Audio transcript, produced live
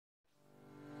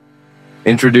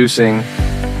Introducing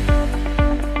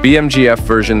BMGF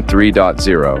version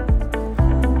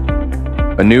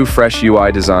 3.0, a new fresh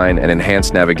UI design and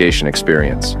enhanced navigation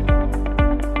experience.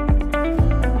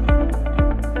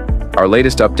 Our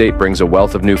latest update brings a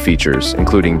wealth of new features,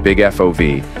 including Big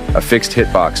FOV, a fixed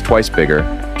hitbox twice bigger,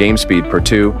 game speed per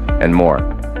 2, and more.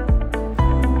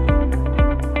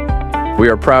 We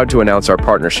are proud to announce our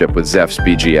partnership with Zeph's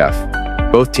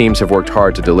BMGF. Both teams have worked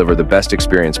hard to deliver the best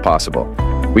experience possible.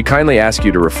 We kindly ask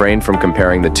you to refrain from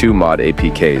comparing the two mod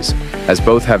APKs, as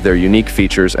both have their unique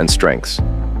features and strengths.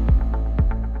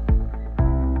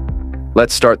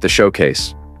 Let's start the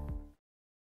showcase.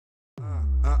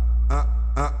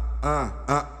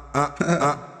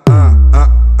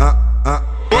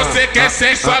 Você quer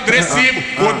sexo agressivo,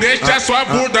 ou deixa sua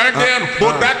bunda ardendo,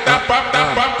 bunda tapa,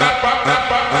 tapa, tapa,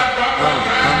 tapa,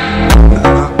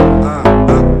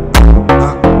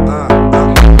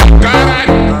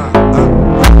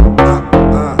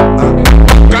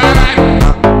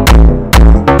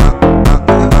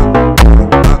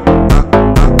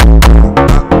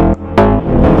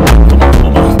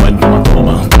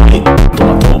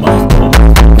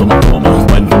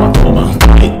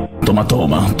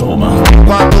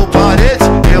 Quatro paredes,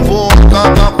 eu vou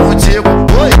acabar contigo,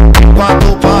 oi.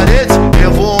 Quatro paredes,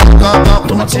 eu vou acabar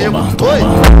contigo, oi.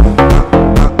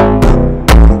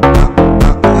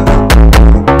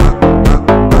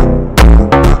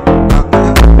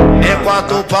 É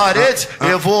quatro paredes,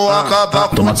 eu vou acabar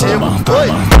contigo,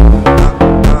 oi.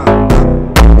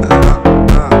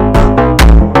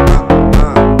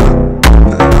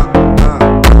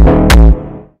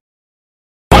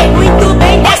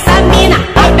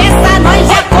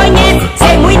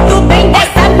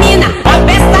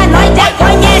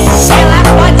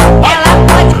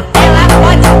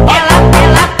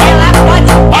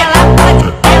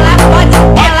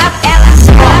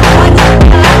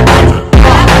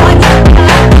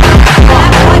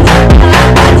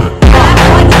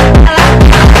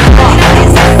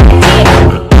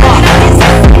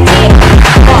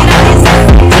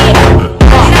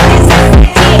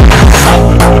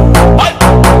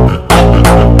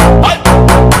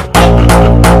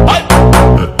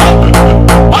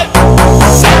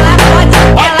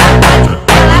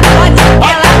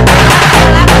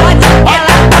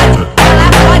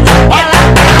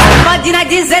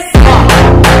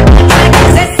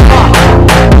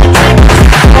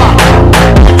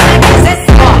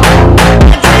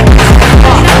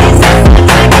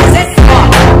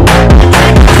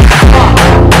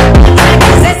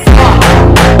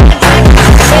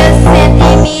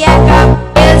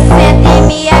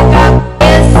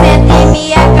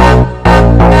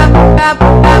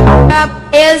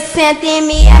 Eu sento em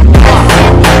minha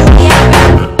cama,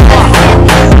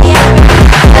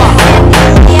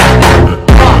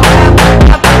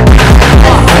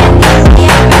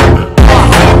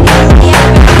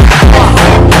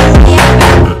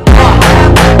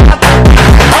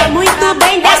 sei muito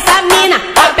bem dessa mina,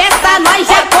 a peça nós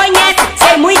já conhece.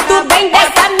 Sei muito bem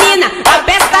dessa mina, a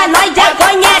peça nós já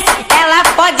conhece. Ela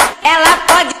pode, ela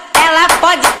pode, ela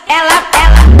pode, ela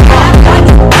pode.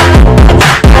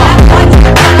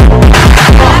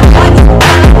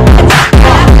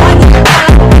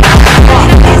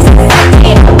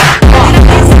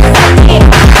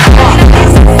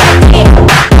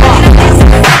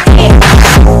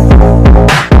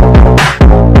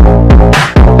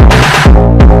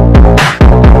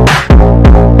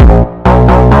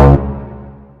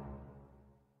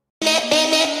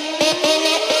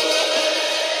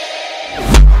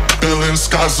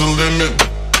 Sky's the limit.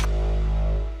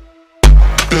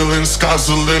 Feeling sky's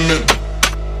the limit.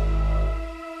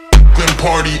 Glen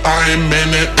party, I am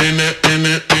in it, in it, in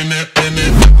it, in it.